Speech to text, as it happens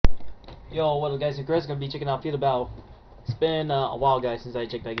Yo, what up guys, it's Chris, gonna be checking out Feel the Battle. It's been a while guys since I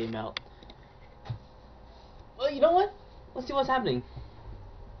checked that game out. Well, you know what? Let's see what's happening.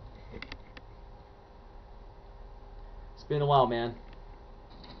 It's been a while, man.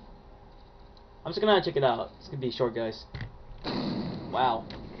 I'm just gonna check it out. It's gonna be short, guys. Wow.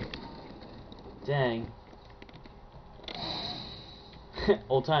 Dang.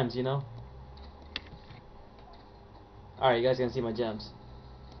 Old times, you know? Alright, you guys gonna see my gems.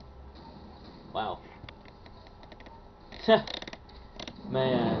 Wow.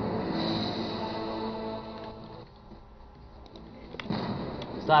 Man.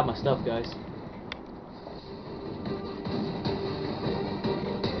 Still have my stuff, guys.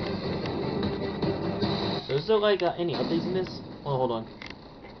 Is there like any updates in this? Oh, hold on.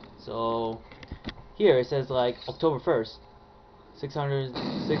 So here it says like October 1st,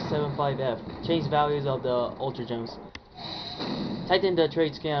 675F. Change values of the Ultra Gems. Tighten the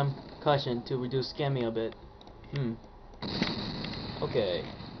trade scam cushion to reduce scamming a bit. Okay.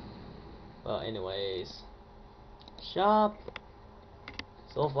 Well, anyways, shop.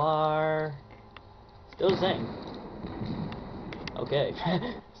 So far, still the same. Okay,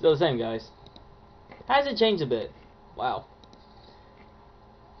 still the same, guys. Hasn't changed a bit. Wow.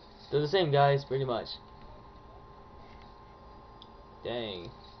 Still the same, guys, pretty much.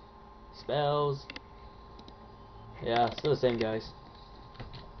 Dang. Spells. Yeah, still the same, guys.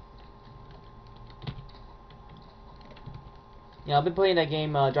 Yeah, I've been playing that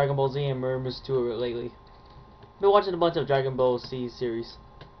game, Dragon Ball Z and Murmurs 2 lately. Been watching a bunch of Dragon Ball Z series.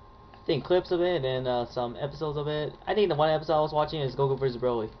 I think clips of it and some episodes of it. I think the one episode I was watching is Goku vs.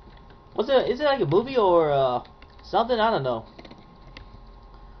 Broly. What's it? Is it like a movie or something? I don't know.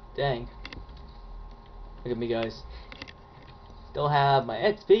 Dang. Look at me, guys. Still have my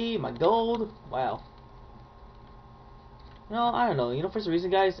XP, my gold. Wow. You know, I don't know. You know, for some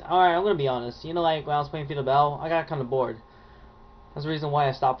reason, guys. Alright, I'm gonna be honest. You know, like when I was playing Feel the Battle, I got kind of bored. That's the reason why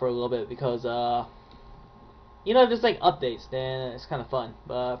I stopped for a little bit because, you know, just like updates, then it's kind of fun.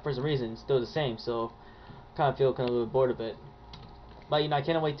 But for some reason, it's still the same. So, kind of feel kind of a little bit bored of it. But you know, I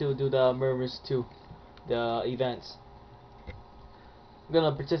can't wait to do the Murmurs 2, the events. I'm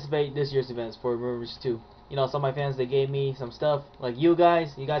gonna participate this year's events for Murmurs 2. You know, some of my fans, they gave me some stuff. Like you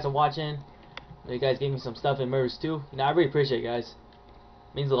guys are watching. You guys gave me some stuff in Murmurs 2. You know, I really appreciate it, guys.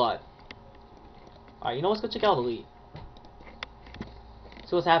 Means a lot. Alright, you know, let's go check out the league.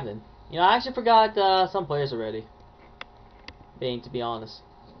 See what's happening. You know, I actually forgot some players already. To be honest.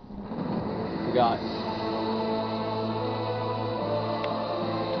 Forgot.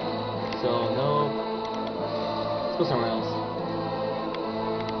 So, no. Let's go somewhere else.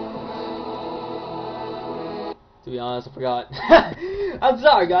 To be honest, I forgot. I'm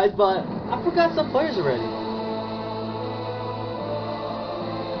sorry, guys, but I forgot some players already.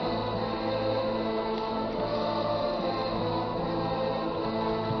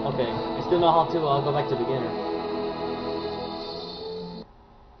 Okay, I still know how to go back to beginner.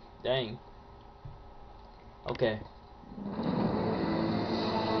 Dang. Okay.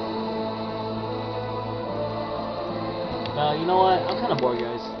 You know what? I'm kind of bored,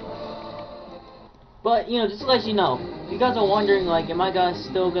 guys. But, you know, just to let you know, if you guys are wondering, like, am I guys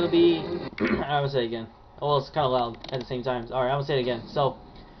still gonna be... I'm gonna say it again. Well, it's kind of loud at the same time. Alright, I'm gonna say it again. So,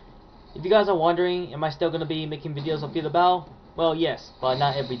 if you guys are wondering, am I still gonna be making videos of Feel the Battle? Well, yes, but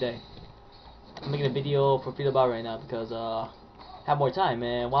not every day. I'm making a video for Feel the Battle right now because, I have more time,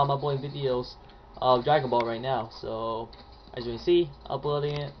 and while I'm uploading videos of Dragon Ball right now. So, as you can see,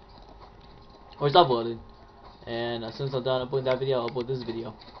 uploading it. Or it's uploaded. And as soon as I'm done uploading that video, I'll upload this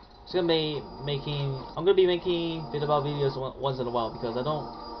video. I'm gonna be making Feel the Battle videos once in a while because I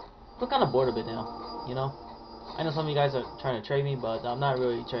feel kind of bored of it now, you know. I know some of you guys are trying to trade me, but I'm not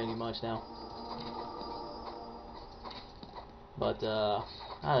really trading much now. But I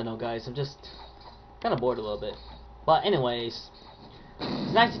don't know, guys. I'm just kind of bored a little bit. But anyways,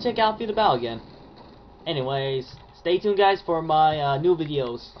 it's nice to check out Feel the Battle again. Anyways, stay tuned, guys, for my new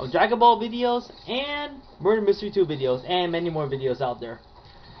videos of Dragon Ball videos and Murder Mystery 2 videos and many more videos out there.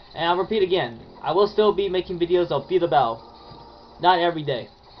 And I'll repeat again, I will still be making videos of Feel the Battle. Not every day.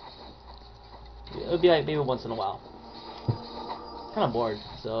 It'll be like maybe once in a while. Kind of bored,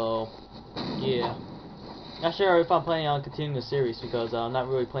 so yeah. Not sure if I'm planning on continuing the series because I'm not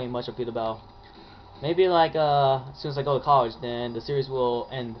really playing much of Feel the Battle. Maybe like as soon as I go to college, then the series will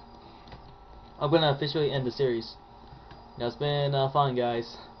end. I'm gonna officially end the series. Now it's been fun,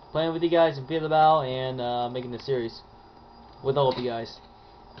 guys. Playing with you guys in Feel the Battle and making the series with all of you guys.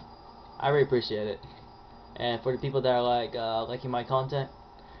 I really appreciate it. And for the people that are like liking my content,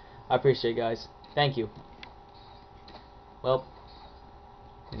 I appreciate it, guys. Thank you. Well,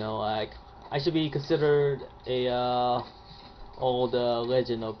 You know, like I should be considered a old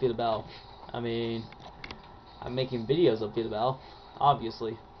legend of Peter Bell. I mean, I'm making videos of Peter Bell,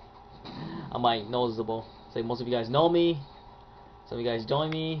 obviously. I'm like noticeable. It's like most of you guys know me. Some of you guys join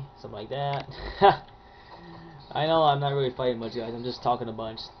me, something like that. I know I'm not really fighting much, guys. I'm just talking a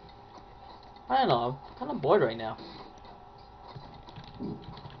bunch. I don't know. I'm kind of bored right now.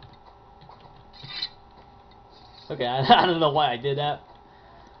 Okay, I don't know why I did that.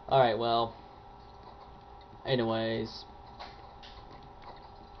 Alright, well. Anyways.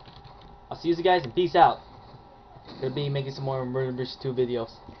 I'll see you guys and peace out. Gonna be making some more Murder Mystery 2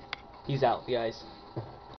 videos. Peace out, guys.